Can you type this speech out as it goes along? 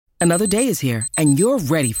Another day is here, and you're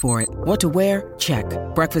ready for it. What to wear? Check.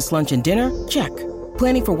 Breakfast, lunch, and dinner? Check.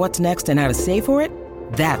 Planning for what's next and how to save for it?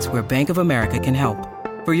 That's where Bank of America can help.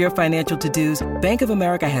 For your financial to-dos, Bank of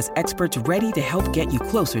America has experts ready to help get you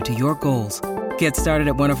closer to your goals. Get started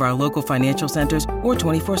at one of our local financial centers or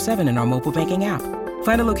 24/7 in our mobile banking app.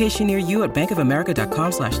 Find a location near you at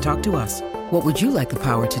bankofamerica.com/talktous. What would you like the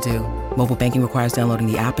power to do? Mobile banking requires downloading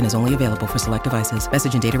the app and is only available for select devices.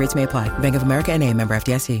 Message and data rates may apply. Bank of America N.A., member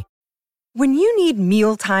FDIC. When you need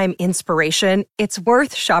mealtime inspiration, it's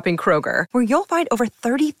worth shopping Kroger, where you'll find over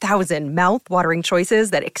 30,000 mouth-watering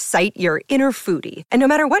choices that excite your inner foodie. And no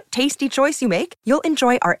matter what tasty choice you make, you'll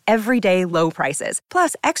enjoy our everyday low prices,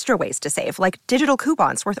 plus extra ways to save, like digital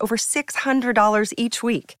coupons worth over $600 each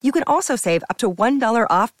week. You can also save up to $1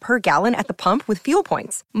 off per gallon at the pump with fuel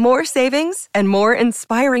points. More savings and more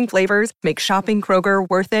inspiring flavors make shopping Kroger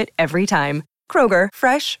worth it every time. Kroger,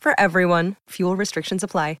 fresh for everyone. Fuel restrictions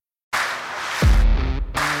apply.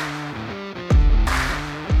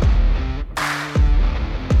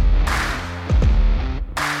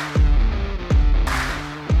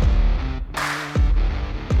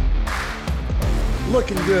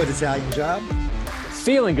 Looking good, Italian Job.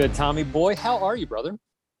 Feeling good, Tommy boy. How are you, brother?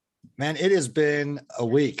 Man, it has been a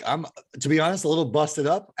week. I'm, to be honest, a little busted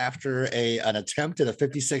up after an attempt at a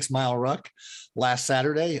 56-mile ruck last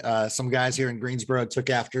Saturday. Some guys here in Greensboro took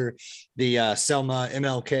after the Selma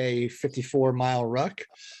MLK 54-mile ruck.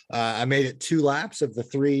 I made it 2 laps of the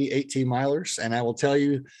 3 18-milers, and I will tell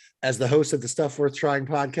you, as the host of the Stuff Worth Trying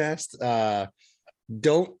podcast,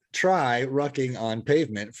 don't try rucking on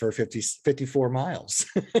pavement for 54 miles.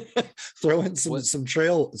 Throw in some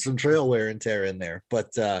trail wear and tear in there,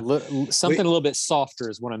 but something a little bit softer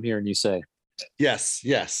is what I'm hearing you say. Yes.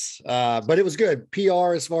 But it was good.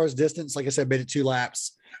 PR as far as distance, like I said, made it 2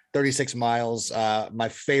 laps, 36 miles. My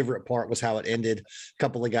favorite part was how it ended. A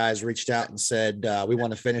couple of guys reached out and said, we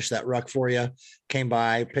want to finish that ruck for you. Came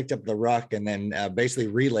by, picked up the ruck, and then basically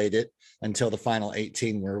relayed it until the final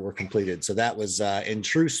 18 were completed. So that was in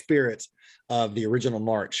true spirit of the original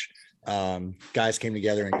March. Guys came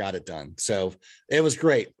together and got it done. So it was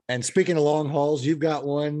great. And speaking of long hauls, you've got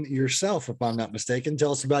one yourself, if I'm not mistaken.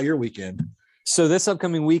 Tell us about your weekend. So this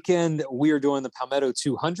upcoming weekend, we are doing the Palmetto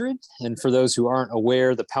 200. And for those who aren't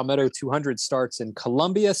aware, the Palmetto 200 starts in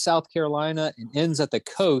Columbia, South Carolina, and ends at the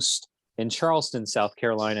coast in Charleston, South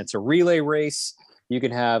Carolina. It's a relay race. You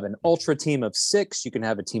can have an ultra team of 6. You can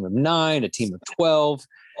have a team of 9, a team of 12.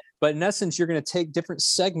 But in essence, you're going to take different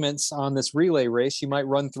segments on this relay race. You might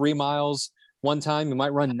run 3 miles one time. You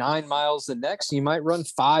might run 9 miles the next. You might run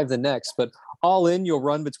 5 the next. But all in, you'll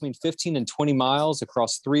run between 15 and 20 miles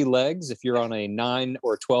across 3 legs if you're on a 9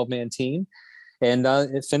 or 12-man team. And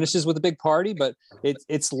it finishes with a big party. But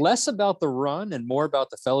it's less about the run and more about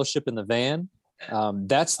the fellowship in the van.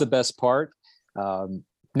 That's the best part.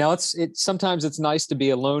 Now sometimes it's nice to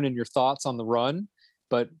be alone in your thoughts on the run,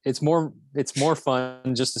 but it's more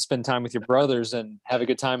fun just to spend time with your brothers and have a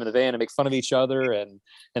good time in the van and make fun of each other and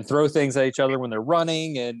throw things at each other when they're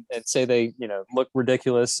running and say they, look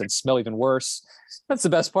ridiculous and smell even worse. That's the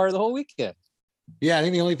best part of the whole weekend. Yeah, I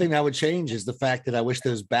think the only thing that would change is the fact that I wish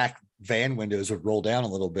those back van windows would roll down a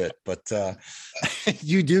little bit, but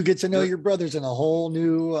you do get to know your brothers in a whole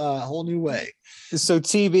new way. So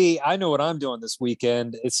TB, I know what I'm doing this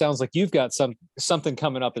weekend. It sounds like you've got something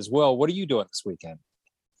coming up as well. What are you doing this weekend?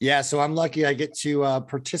 Yeah, so I'm lucky I get to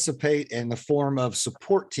participate in the form of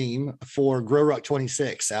support team for Grow Ruck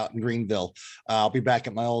 26 out in Greenville. I'll be back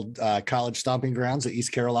at my old college stomping grounds at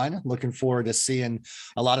East Carolina. Looking forward to seeing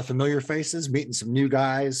a lot of familiar faces, meeting some new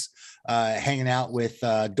guys, hanging out with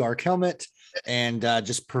Dark Helmet, and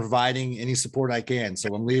just providing any support I can.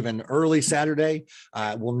 So I'm leaving early Saturday.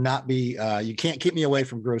 Will not be, you can't keep me away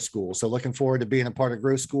from Grow School. So looking forward to being a part of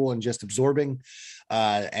Grow School and just absorbing.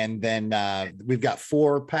 And then we've got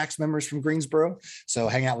 4 PAX members from Greensboro. So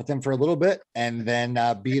hang out with them for a little bit and then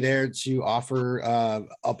be there to offer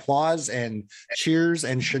applause and cheers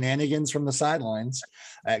and shenanigans from the sidelines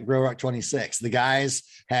at Grow Ruck 26. The guys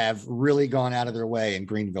have really gone out of their way in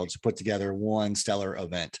Greenville to put together one stellar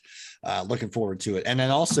event. Looking forward to it. And then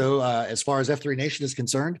also, as far as F3 Nation is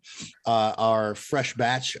concerned, our fresh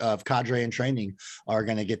batch of cadre and training are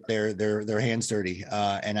going to get their hands dirty.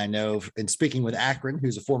 And I know in speaking with Akron,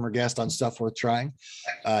 who's a former guest on Stuff Worth Trying,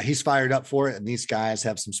 he's fired up for it. And these guys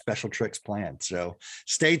have some special tricks planned. So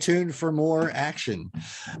stay tuned for more action.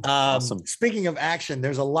 Awesome. Speaking of action,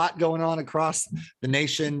 there's a lot going on across the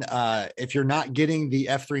nation. If you're not getting the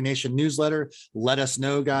F3 Nation newsletter, let us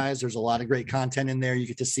know, guys. There's a lot of great content in there. You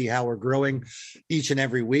get to see how we're we're growing each and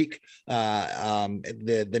every week.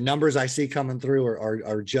 The numbers I see coming through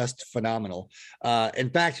are just phenomenal. In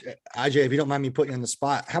fact, IJ, if you don't mind me putting you on the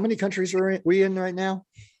spot, how many countries are we in right now?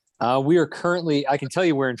 We are currently, I can tell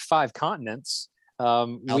you, we're in 5 continents.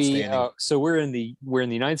 So we're in the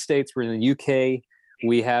United States, we're in the UK.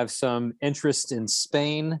 We have some interest in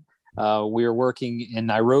Spain. We are working in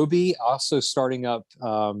Nairobi, also starting up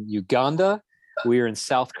Uganda. We are in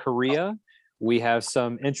South Korea. We have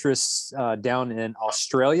some interests down in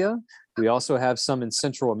Australia. We also have some in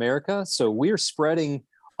Central America. So we are spreading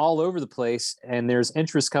all over the place, and there's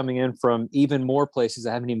interest coming in from even more places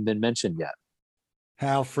that haven't even been mentioned yet.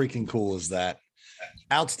 How freaking cool is that?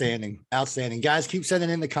 Outstanding. Guys, keep sending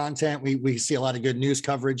in the content. We see a lot of good news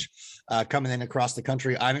coverage coming in across the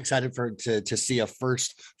country. I'm excited to see a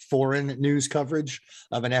first foreign news coverage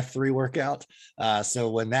of an F3 workout. So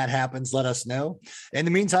when that happens, let us know. In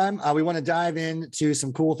the meantime, we want to dive into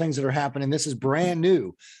some cool things that are happening. This is brand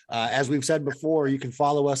new. As we've said before, you can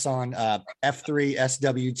follow us on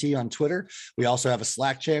F3SWT on Twitter. We also have a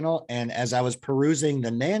Slack channel. And as I was perusing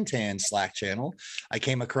the Nantan Slack channel, I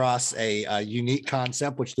came across a unique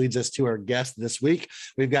concept, which leads us to our guest this week.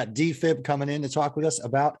 We've got DFib coming in to talk with us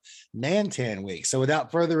about Nantan Week. So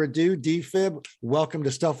without further ado, DFib, welcome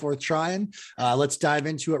to Stuff Worth Trying. Let's dive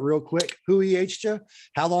into it real quick. Who EH'd you?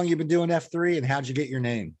 How long you been doing F3, and how'd you get your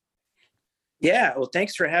name? Yeah, well,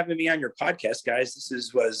 thanks for having me on your podcast, guys.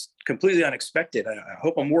 This was completely unexpected. I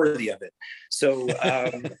hope I'm worthy of it. So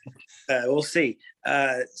we'll see.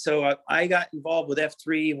 So I got involved with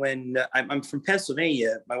F3 when I'm from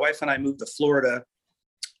Pennsylvania. My wife and I moved to Florida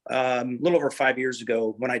a little over 5 years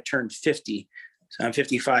ago when I turned 50. So I'm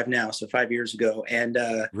 55 now, so 5 years ago. And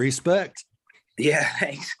respect. Yeah,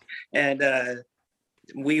 thanks. And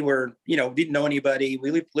we were, didn't know anybody.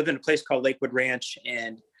 We lived in a place called Lakewood Ranch,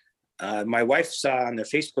 and my wife saw on the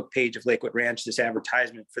Facebook page of Lakewood Ranch this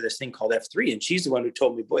advertisement for this thing called F3, and she's the one who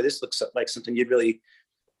told me, boy, this looks like something you'd really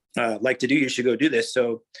like to do. You should go do this.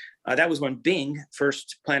 So that was when Bing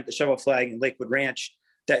first planted the shovel flag in Lakewood Ranch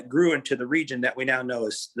that grew into the region that we now know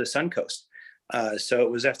as the Suncoast. So it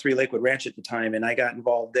was F3 Lakewood Ranch at the time, and I got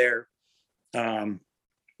involved there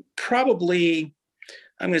probably,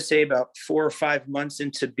 I'm going to say about 4 or 5 months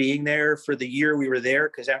into being there for the year we were there,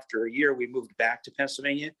 because after a year we moved back to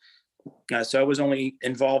Pennsylvania. So I was only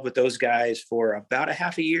involved with those guys for about a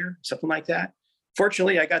half a year, something like that.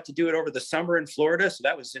 Fortunately, I got to do it over the summer in Florida, so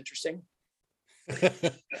that was interesting.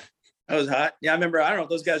 That was hot. Yeah, I remember, I don't know if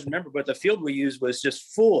those guys remember, but the field we used was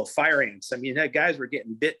just full of fire ants. I mean, guys were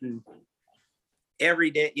getting bitten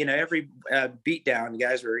every day, every beat down,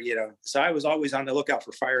 guys were, so I was always on the lookout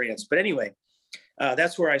for fire ants. But anyway,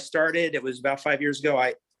 that's where I started. It was about 5 years ago.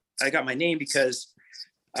 I got my name because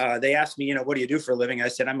they asked me, what do you do for a living? I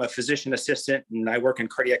said, I'm a physician assistant and I work in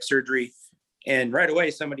cardiac surgery. And right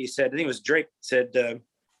away, somebody said, I think it was Drake, said,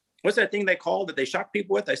 what's that thing they call that they shock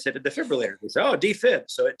people with? I said, a defibrillator. He said, oh, DFib.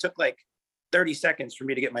 So it took like 30 seconds for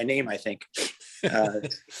me to get my name, I think.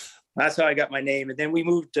 That's how I got my name. And then we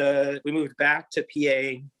moved back to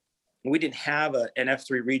PA. We didn't have an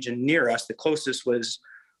F3 region near us. The closest was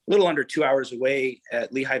a little under 2 hours away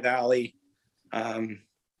at Lehigh Valley, and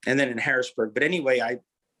then in Harrisburg. But anyway, I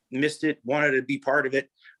missed it, wanted to be part of it,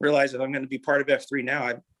 realized if I'm going to be part of F3 now,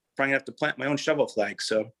 I'm probably have to plant my own shovel flag.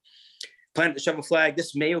 So planted the shovel flag.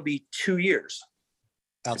 This May will be 2 years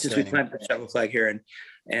since we planted the shovel flag here.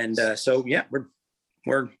 And so, yeah,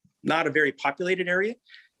 we're not a very populated area.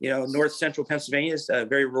 North central Pennsylvania is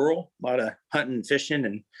very rural, a lot of hunting and fishing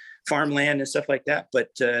and farmland and stuff like that. But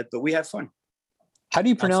we have fun. How do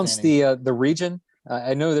you pronounce the region?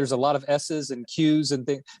 I know there's a lot of S's and Q's and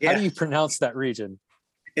things. Yeah. How do you pronounce that region?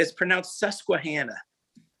 It's pronounced Susquehanna.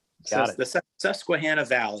 Got it. The Susquehanna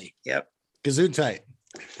Valley. Yep. Gesundheit.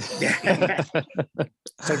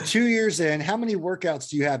 So 2 years in, how many workouts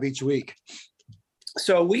do you have each week?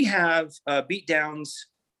 So we have beat downs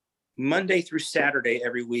Monday through Saturday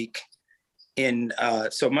every week.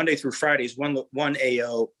 So Monday through Friday is one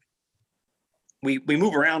AO. We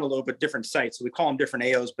move around a little bit, different sites. So we call them different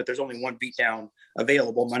AOs, but there's only one beat down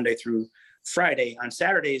available Monday through Friday. On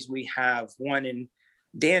Saturdays, we have one in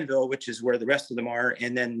Danville, which is where the rest of them are.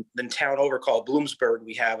 And then the town over called Bloomsburg,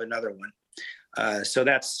 we have another one. So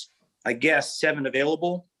that's, I guess, 7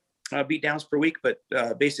 available beat downs per week, but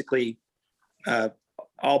basically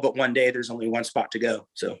all but one day, there's only one spot to go.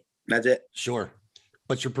 So that's it. Sure.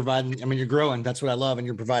 But you're providing, you're growing. That's what I love. And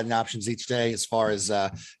you're providing options each day as far as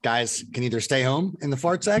guys can either stay home in the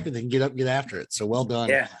fart sack or they can get up and get after it. So well done.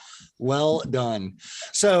 Yeah. Well done.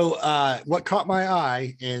 So what caught my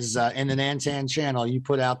eye is in the Nantan channel you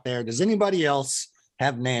put out there. Does anybody else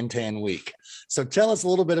have Nantan Week. So tell us a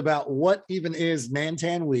little bit about what even is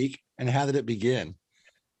Nantan Week and how did it begin?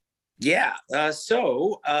 Yeah.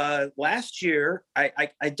 So last year, I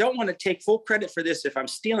don't want to take full credit for this if I'm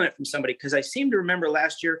stealing it from somebody, because I seem to remember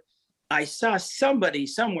last year I saw somebody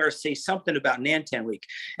somewhere say something about Nantan Week,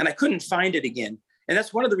 and I couldn't find it again. And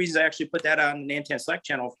that's one of the reasons I actually put that on the Nantan Slack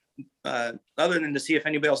channel, other than to see if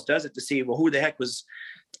anybody else does it, to see, well, who the heck was.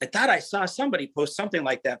 I thought I saw somebody post something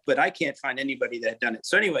like that, but I can't find anybody that had done it.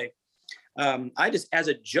 So anyway, I just, as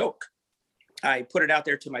a joke, I put it out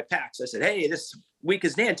there to my packs. I said, hey, this week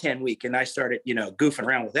is Nantan Week. And I started, goofing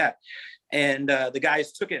around with that. And the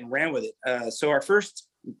guys took it and ran with it. So our first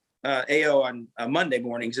AO on Monday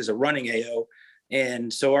mornings is a running AO.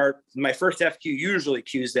 And so my first FQ usually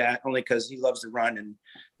cues that, only because he loves to run,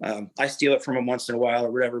 and I steal it from him once in a while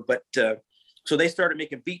or whatever. But so they started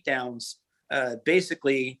making beatdowns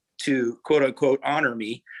basically to quote unquote honor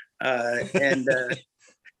me.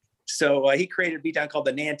 So he created a beatdown called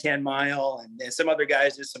the Nantan Mile, and some other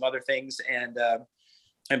guys did some other things. And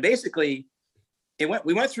basically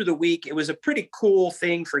we went through the week. It was a pretty cool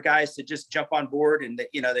thing for guys to just jump on board, and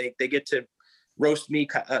they get to roast me,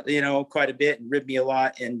 quite a bit, and rib me a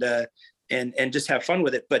lot, and just have fun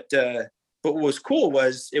with it. But what was cool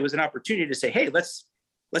was it was an opportunity to say, hey, let's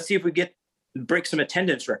see if we break some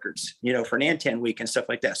attendance records, for Nantan Week and stuff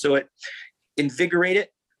like that. So it invigorated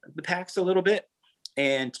the packs a little bit,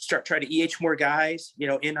 and try to EH more guys,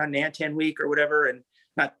 in on Nantan Week or whatever. And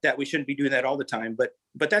not that we shouldn't be doing that all the time, but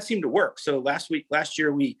that seemed to work. So last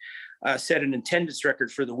year we set an attendance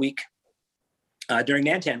record for the week during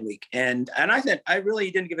Nantan Week. And I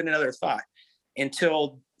really didn't give it another thought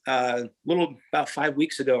until about 5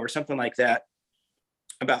 weeks ago or something like that.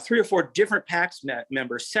 About 3 or 4 different PAX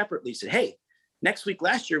members separately said, hey, next week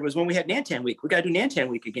last year was when we had Nantan Week. We got to do Nantan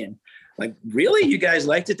Week again. Like, really? You guys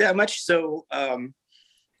liked it that much? So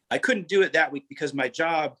I couldn't do it that week because my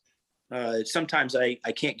job, sometimes I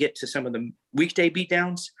can't get to some of the weekday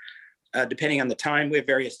beatdowns. Depending on the time. We have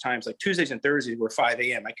various times, like Tuesdays and Thursdays were 5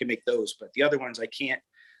 a.m. I can make those, but the other ones I can't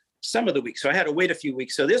some of the weeks. So I had to wait a few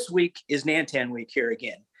weeks. So this week is Nantan Week here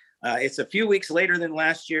again. It's a few weeks later than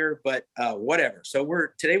last year, but whatever. So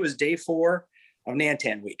today was day 4 of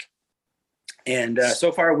Nantan Week. And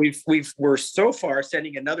so far we're so far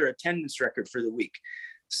setting another attendance record for the week.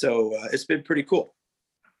 So it's been pretty cool.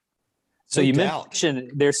 So you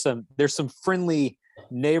mentioned there's some friendly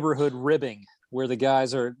neighborhood ribbing where the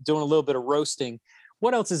guys are doing a little bit of roasting.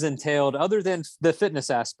 What else is entailed other than the fitness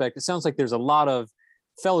aspect? It sounds like there's a lot of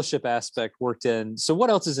fellowship aspect worked in. So what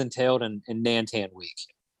else is entailed in Nantan Week?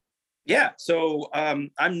 Yeah. So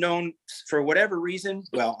I'm known for whatever reason.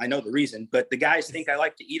 Well, I know the reason, but the guys think I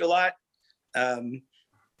like to eat a lot.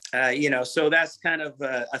 So that's kind of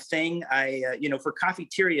a thing. For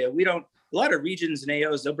Coffeeteria, a lot of regions and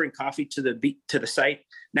AOs, they'll bring coffee to the site,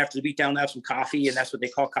 and after the beatdown, they'll have some coffee, and that's what they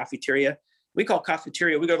call Coffeeteria. We call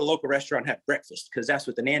Coffeeteria. We go to a local restaurant and have breakfast because that's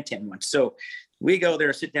what the Nantan wants. So we go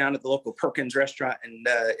there, sit down at the local Perkins restaurant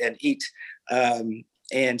and eat.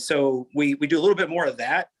 And so we do a little bit more of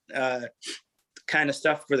that kind of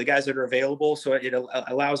stuff for the guys that are available. So it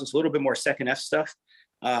allows us a little bit more second F stuff.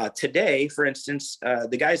 Today, for instance,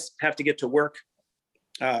 the guys have to get to work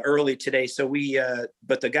early today. So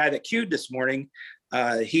but the guy that queued this morning,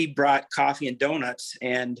 he brought coffee and donuts,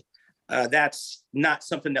 and that's not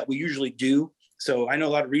something that we usually do. So I know a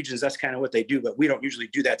lot of regions, that's kind of what they do, but we don't usually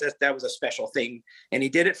do that. That was a special thing. And he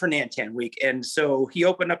did it for Nantan Week. And so he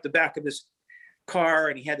opened up the back of his car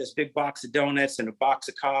and he had this big box of donuts and a box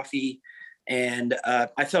of coffee. And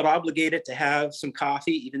I felt obligated to have some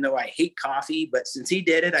coffee, even though I hate coffee. But since he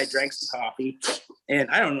did it, I drank some coffee. And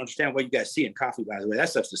I don't understand what you guys see in coffee, by the way. That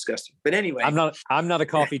stuff's disgusting. But anyway, I'm not a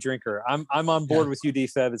coffee drinker. I'm on board with you,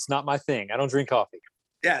 DFEB. It's not my thing. I don't drink coffee.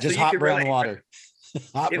 Yeah, just hot brown water.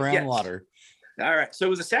 Hot brown water. All right. So it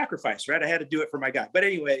was a sacrifice, right? I had to do it for my guy. But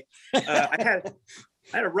anyway, I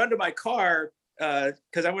had to run to my car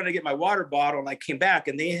because I wanted to get my water bottle, and I came back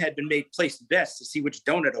and they had been placed bets to see which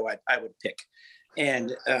donut I would pick.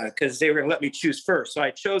 And because they were going to let me choose first. So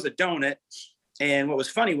I chose a donut. And what was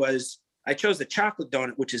funny was I chose the chocolate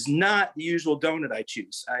donut, which is not the usual donut I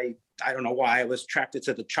choose. I don't know why I was attracted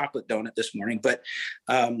to the chocolate donut this morning, but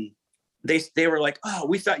they were like, oh,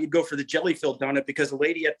 we thought you'd go for the jelly-filled donut because the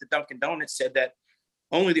lady at the Dunkin' Donuts said that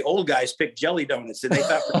only the old guys pick jelly donuts, and they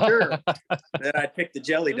thought for sure that I'd pick the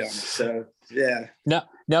jelly donut. So, yeah.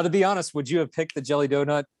 Now, to be honest, would you have picked the jelly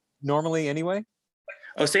donut normally anyway?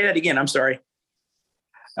 Oh, say that again. I'm sorry.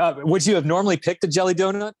 Would you have normally picked a jelly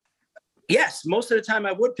donut? Yes, most of the time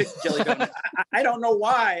I would pick the jelly donut. I don't know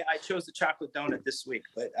why I chose the chocolate donut this week,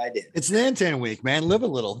 but I did. It's Nantan week, man. Live a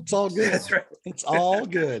little. It's all good. That's right. It's all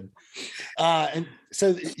good. And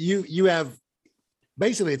so you have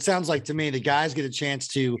basically, it sounds like to me, the guys get a chance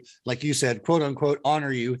to, like you said, quote unquote,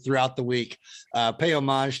 honor you throughout the week, pay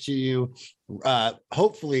homage to you,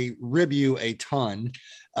 hopefully rib you a ton,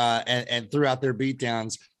 and throughout their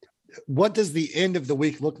beatdowns. What does the end of the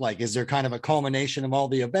week look like? Is there kind of a culmination of all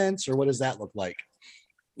the events, or what does that look like?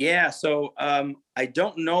 Yeah, so I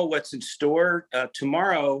don't know what's in store.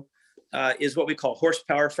 Tomorrow is what we call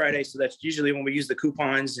Horsepower Friday. So that's usually when we use the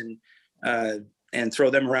coupons and throw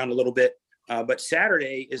them around a little bit. But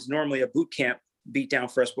Saturday is normally a boot camp beatdown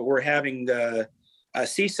for us, but we're having a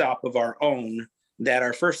CSOP of our own that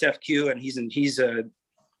our first FQ, and he's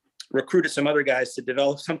recruited some other guys to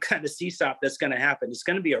develop some kind of CSOP that's going to happen. It's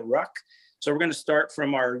going to be a ruck. So we're going to start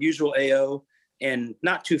from our usual AO, and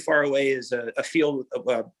not too far away is a field of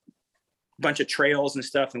a bunch of trails and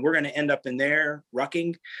stuff. And we're going to end up in there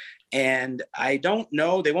rucking. And I don't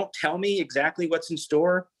know, they won't tell me exactly what's in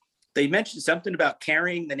store. They mentioned something about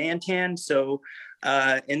carrying the Nantan. So,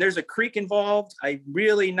 and there's a creek involved. I'm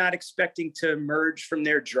really not expecting to emerge from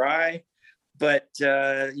there dry. But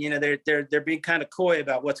they're being kind of coy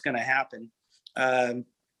about what's going to happen.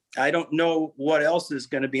 I don't know what else is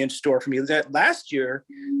going to be in store for me. That last year,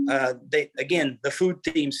 the food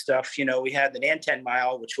theme stuff. We had the Nantan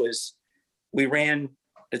Mile, which was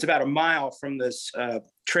it's about a mile from this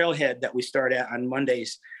trailhead that we start at on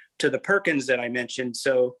Mondays to the Perkins that I mentioned.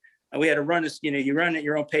 So we had to run this. You run at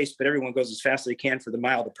your own pace, but everyone goes as fast as they can for the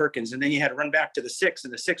mile to Perkins, and then you had to run back to the 6,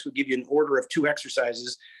 and the 6 would give you an order of 2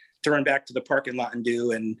 exercises to run back to the parking lot and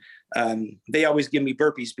do. And they always give me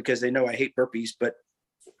burpees because they know I hate burpees. But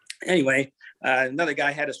anyway, another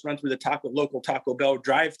guy had us run through the local Taco Bell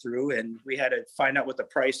drive-through, and we had to find out what the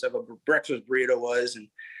price of a breakfast burrito was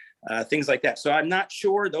and things like that. So I'm not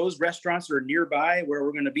sure those restaurants are nearby where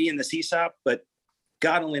we're going to be in the CSOP, but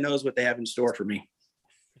God only knows what they have in store for me.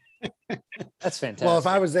 That's fantastic. Well, if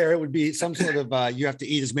I was there, it would be some sort of you have to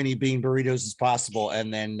eat as many bean burritos as possible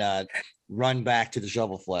and then run back to the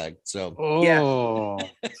shovel flag. So yeah.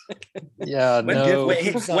 When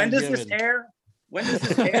does this air? When does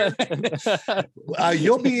this air?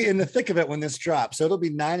 You'll be in the thick of it when this drops. So it'll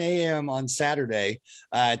be 9 a.m. on Saturday.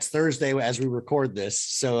 It's Thursday as we record this.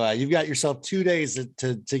 So you've got yourself 2 days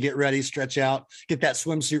to get ready, stretch out, get that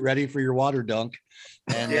swimsuit ready for your water dunk.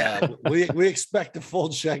 And we expect a full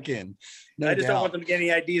check-in. I just don't want them to get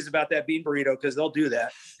any ideas about that bean burrito because they'll do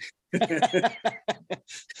that.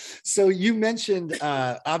 So you mentioned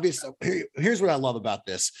obviously here's what I love about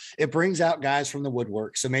this. It brings out guys from the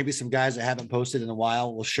woodwork. So maybe some guys that haven't posted in a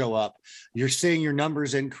while will show up. You're seeing your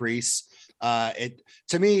numbers increase.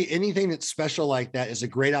 To me, anything that's special like that is a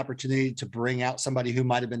great opportunity to bring out somebody who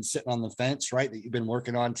might have been sitting on the fence, right? That you've been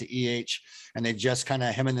working on to EH and they just kind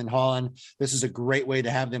of hemming and hawing. This is a great way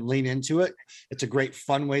to have them lean into it. It's a great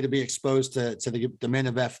fun way to be exposed to the men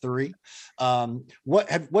of F3.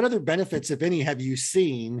 What other benefits, if any, have you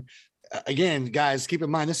seen? Again, guys, keep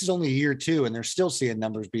in mind, this is only year 2 and they're still seeing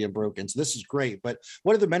numbers being broken. So this is great, but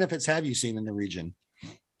what other benefits have you seen in the region?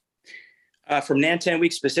 From Nantan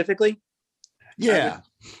Week specifically? Yeah.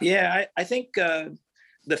 I think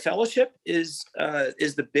the fellowship is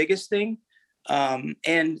the biggest thing.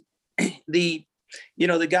 And the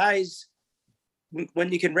guys,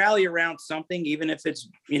 when you can rally around something, even if it's,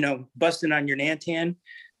 busting on your Nantan,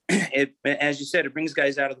 as you said, it brings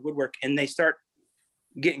guys out of the woodwork and they start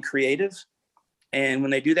getting creative. And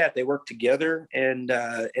when they do that, they work together. And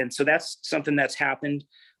so that's something that's happened.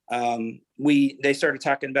 They started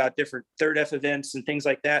talking about different third F events and things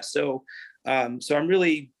like that. So I'm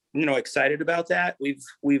really, excited about that.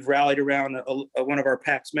 We've rallied around one of our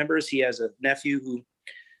PAX members. He has a nephew who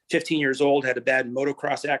 15 years old, had a bad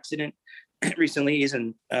motocross accident recently. He's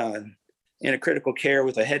in a critical care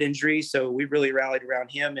with a head injury. So we really rallied around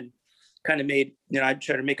him and kind of made, I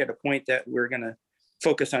try to make it a point that we're going to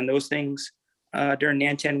focus on those things during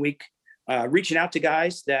Nantan Week. Reaching out to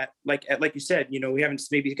guys that, like you said,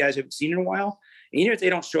 maybe guys haven't seen in a while. And even if they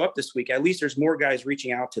don't show up this week, at least there's more guys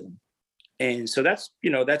reaching out to them. And so that's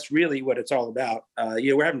really what it's all about.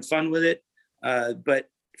 We're having fun with it. But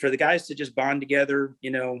for the guys to just bond together,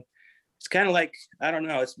 it's kind of like, I don't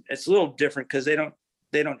know, it's a little different because they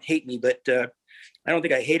don't hate me, but I don't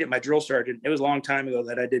think I hated my drill sergeant. It was a long time ago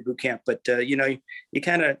that I did boot camp, but you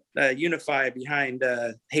kind of unify behind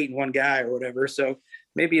hating one guy or whatever. So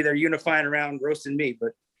maybe they're unifying around roasting me,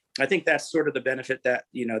 but I think that's sort of the benefit that,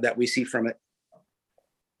 that we see from it.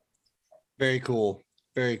 Very cool.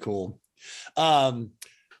 Very cool.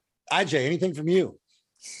 IJ, anything from you?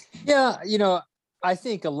 Yeah, I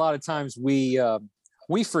think a lot of times we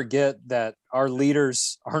forget that our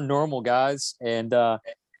leaders are normal guys, and I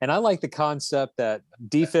like the concept that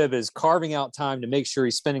DFib is carving out time to make sure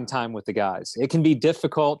he's spending time with the guys. It can be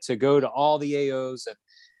difficult to go to all the AOs, and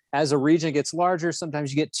as a region gets larger,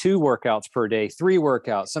 sometimes you get 2 workouts per day, 3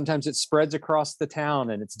 workouts. Sometimes it spreads across the town,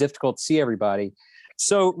 and it's difficult to see everybody.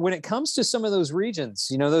 So when it comes to some of those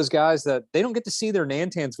regions, those guys that they don't get to see their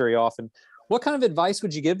Nantans very often, what kind of advice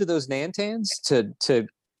would you give to those Nantans to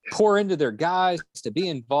pour into their guys, to be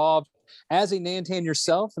involved as a Nantan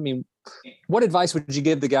yourself? I mean, what advice would you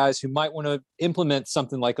give the guys who might want to implement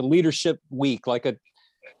something like a leadership week, like an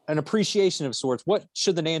appreciation of sorts? What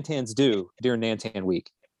should the Nantans do during Nantan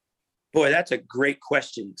week? Boy, that's a great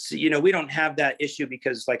question. So, we don't have that issue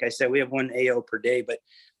because, like I said, we have 1 AO per day.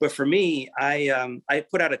 But for me, I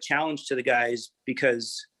put out a challenge to the guys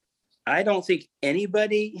because I don't think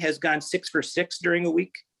anybody has gone 6 for 6 during a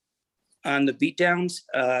week on the beatdowns.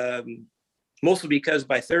 Mostly because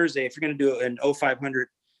by Thursday, if you're going to do an 0500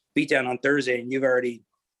 beatdown on Thursday and you've already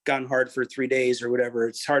gone hard for 3 days or whatever,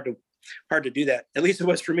 it's hard to do that. At least it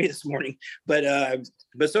was for me this morning. But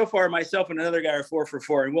so far, myself and another guy are 4 for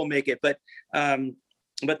 4, and we'll make it. But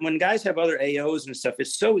when guys have other AOs and stuff,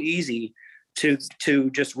 it's so easy to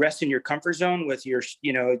just rest in your comfort zone with your,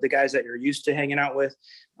 the guys that you're used to hanging out with.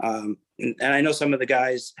 And I know some of the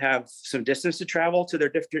guys have some distance to travel to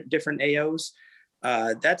their different AOs.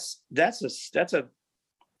 That's a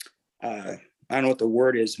I don't know what the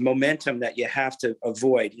word is, momentum that you have to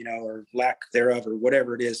avoid, or lack thereof, or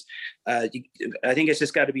whatever it is. I think it's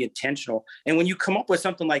just got to be intentional. And when you come up with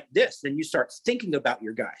something like this, then you start thinking about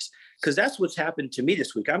your guys, because that's what's happened to me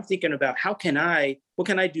this week. I'm thinking about what can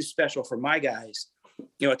I do special for my guys,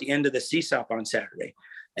 at the end of the CSOP on Saturday.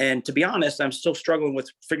 And to be honest, I'm still struggling with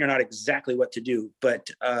figuring out exactly what to do, but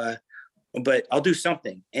I'll do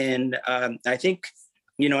something. And I think,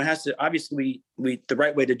 it has to, obviously the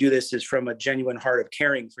right way to do this is from a genuine heart of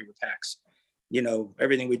caring for your packs.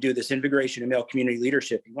 Everything we do, this invigoration of male community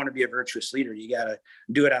leadership, you want to be a virtuous leader. You got to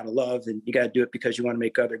do it out of love, and you got to do it because you want to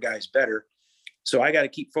make other guys better. So I got to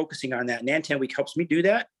keep focusing on that. Nantan Week helps me do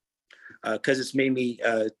that because it's made me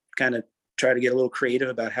kind of try to get a little creative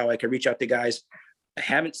about how I can reach out to guys I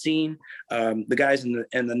haven't seen. The guys in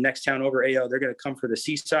the next town over, AO, they're going to come for the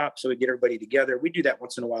CSOP, so we get everybody together. We do that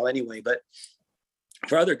once in a while anyway, but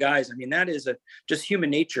for other guys, I mean, that is just human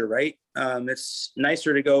nature, right? It's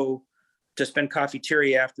nicer to go to spend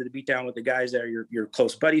cafeteria after the beatdown with the guys that you're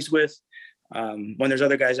close buddies with, when there's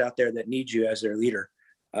other guys out there that need you as their leader.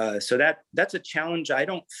 So that's a challenge I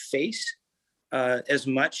don't face as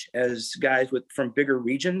much as guys from bigger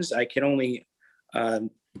regions. I can only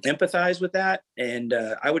empathize with that. And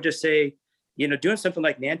I would just say, doing something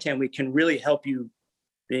like Nantan Week can really help you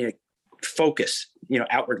focus,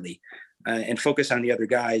 outwardly. And focus on the other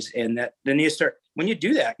guys. And then when you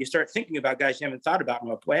do that, you start thinking about guys you haven't thought about.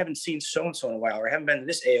 Well, I haven't seen so-and-so in a while, or I haven't been to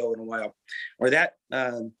this AO in a while, or that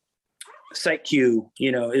site queue,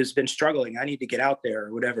 has been struggling. I need to get out there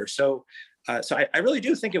or whatever. So I really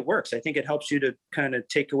do think it works. I think it helps you to kind of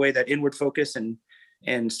take away that inward focus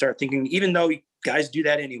and start thinking, even though guys do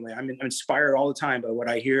that anyway. I'm inspired all the time by what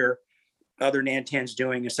I hear other Nantans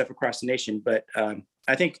doing and stuff across the nation. But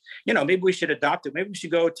I think, maybe we should adopt it. Maybe we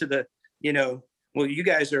should go to the, well, you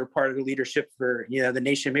guys are part of the leadership for, the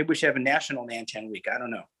nation. Maybe we should have a national Nantan Week. I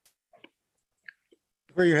don't know.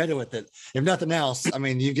 Where you're headed with it. If nothing else, I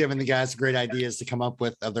mean, you've given the guys great ideas to come up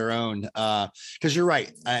with of their own. Because you're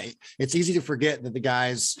right. It's easy to forget that the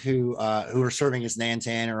guys who are serving as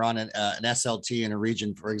Nantan or on an SLT in a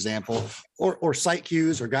region, for example, or site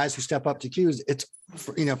queues, or guys who step up to queues, it's,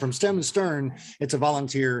 from stem to stern, it's a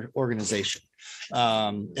volunteer organization.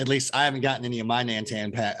 At least I haven't gotten any of my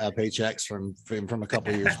Nantan paychecks from a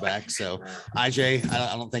couple of years back. So IJ,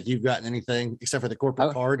 I don't think you've gotten anything except for the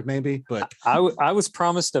corporate card, maybe. But I was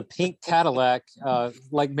promised a pink Cadillac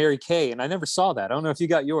like Mary Kay, and I never saw that. I don't know if you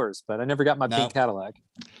got yours, but I never got my pink Cadillac.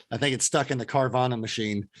 I think it's stuck in the Carvana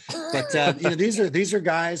machine. But these are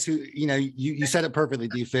guys who, you said it perfectly,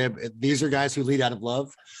 DFib. These are guys who lead out of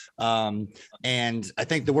love. And I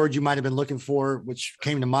think the word you might have been looking for, which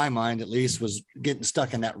came to my mind at least, was getting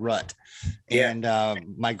stuck in that rut. Yeah.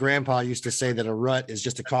 And my grandpa used to say that a rut is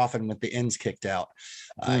just a coffin with the ends kicked out.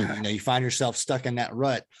 You find yourself stuck in that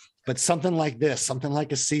rut. But something like this, something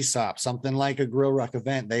like a CSOP, something like a Grow Ruck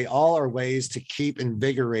event, they all are ways to keep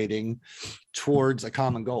invigorating towards a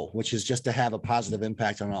common goal, which is just to have a positive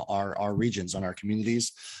impact on our regions, on our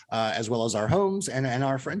communities, as well as our homes and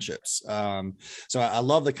our friendships. So I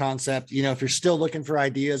love the concept. You know, if you're still looking for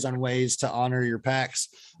ideas on ways to honor your packs,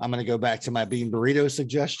 I'm going to go back to my bean burrito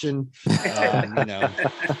suggestion. You know,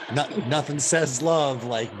 nothing says love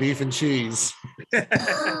like beef and cheese.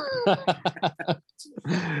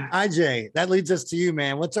 IJ, that leads us to you,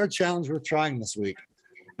 man. What's our challenge we're trying this week?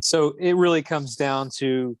 So it really comes down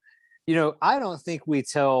to, you know, I don't think we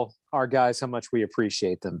tell our guys how much we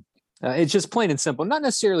appreciate them. It's just plain and simple, not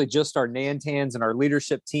necessarily just our Nantans and our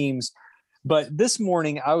leadership teams. But this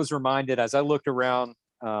morning I was reminded as I looked around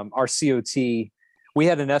our COT, we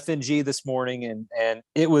had an FNG this morning, and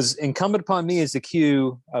it was incumbent upon me as the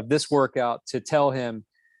Q of this workout to tell him,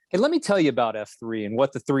 hey, let me tell you about F3 and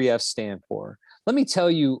what the 3 F's stand for. Let me tell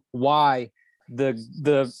you why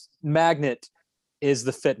the magnet is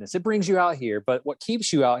the fitness. It brings you out here, but what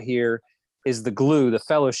keeps you out here is the glue, the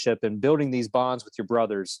fellowship, and building these bonds with your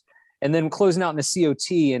brothers. And then closing out in the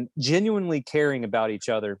COT and genuinely caring about each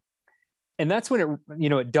other. And that's when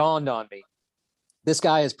it dawned on me. This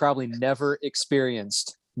guy has probably never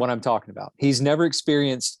experienced what I'm talking about. He's never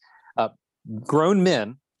experienced grown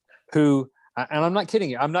men who, and I'm not kidding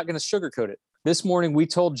you, I'm not going to sugarcoat it. This morning we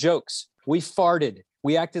told jokes, we farted,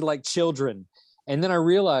 we acted like children. And then I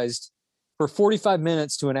realized for 45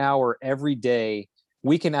 minutes to an hour every day,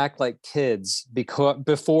 we can act like kids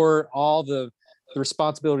before all the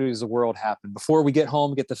responsibilities of the world happen, before we get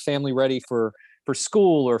home, get the family ready for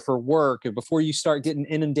school or for work, and before you start getting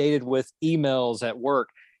inundated with emails at work,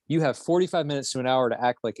 you have 45 minutes to an hour to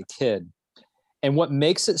act like a kid. And what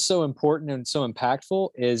makes it so important and so impactful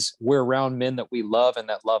is we're around men that we love and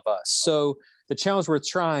that love us. So the challenge we're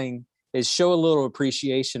trying is show a little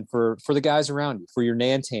appreciation for the guys around you, for your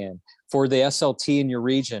Nantan, for the SLT in your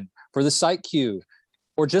region, for the Site Q,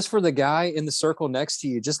 or just for the guy in the circle next to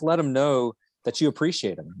you. Just let him know that you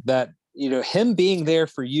appreciate him, that, you know, him being there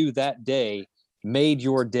for you that day made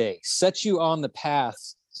your day, set you on the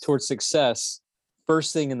path towards success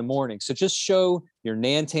first thing in the morning. So just show your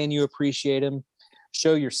Nantan you appreciate him,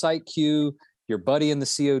 show your Site Q, your buddy in the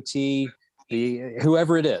COT,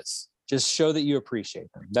 whoever it is, just show that you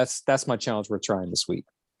appreciate them. That's my challenge we're trying this week.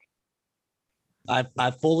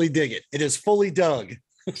 I fully dig it. It is fully dug.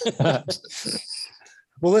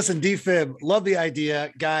 Well, listen, DFib, love the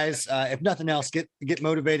idea, guys. If nothing else, get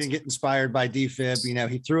motivated and get inspired by DFib. You know,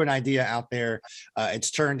 he threw an idea out there.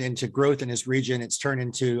 It's turned into growth in his region. It's turned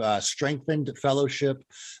into strengthened fellowship,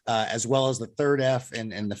 as well as the 3 F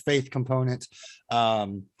and the faith component.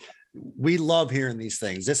 We love hearing these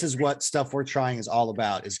things. This is what Stuff We're Trying is all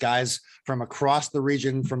about, is guys from across the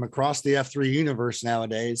region, from across the F3 universe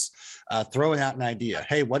nowadays, throwing out an idea.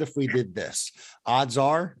 Hey, what if we did this? Odds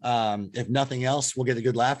are, if nothing else, we'll get a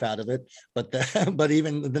good laugh out of it. But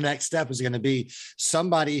even the next step is going to be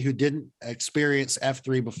somebody who didn't experience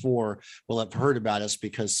F3 before will have heard about us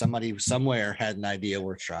because somebody somewhere had an idea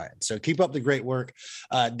worth trying. So keep up the great work.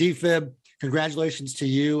 DFib, congratulations to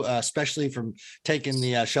you, especially from taking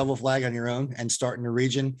the shovel flag on your own and starting a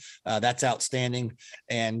region. That's outstanding.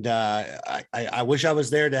 And I wish I was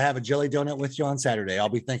there to have a jelly donut with you on Saturday. I'll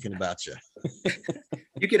be thinking about you.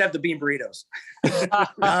 You could have the bean burritos. All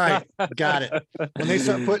right. Got it. When they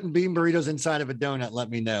start putting bean burritos inside of a donut,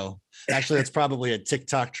 let me know. Actually, that's probably a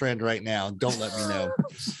TikTok trend right now. Don't let me know.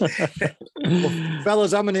 Well,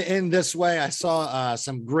 fellas, I'm going to end this way. I saw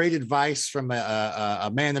some great advice from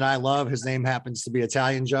a man that I love. His name happens to be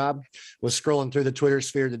Italian Job. Was scrolling through the Twitter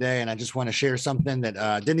sphere today, and I just want to share something that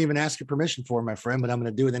didn't even ask your permission for, my friend, but I'm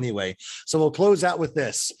going to do it anyway. So we'll close out with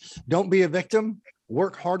this. Don't be a victim.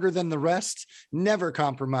 Work harder than the rest. Never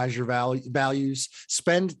compromise your values.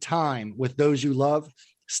 Spend time with those you love.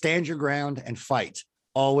 Stand your ground and fight.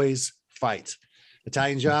 Always fight.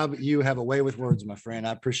 Italian Job, you have a way with words, my friend.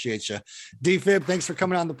 I appreciate you. DFib, thanks for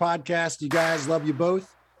coming on the podcast. You guys, love you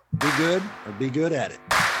both. Be good or be good at it.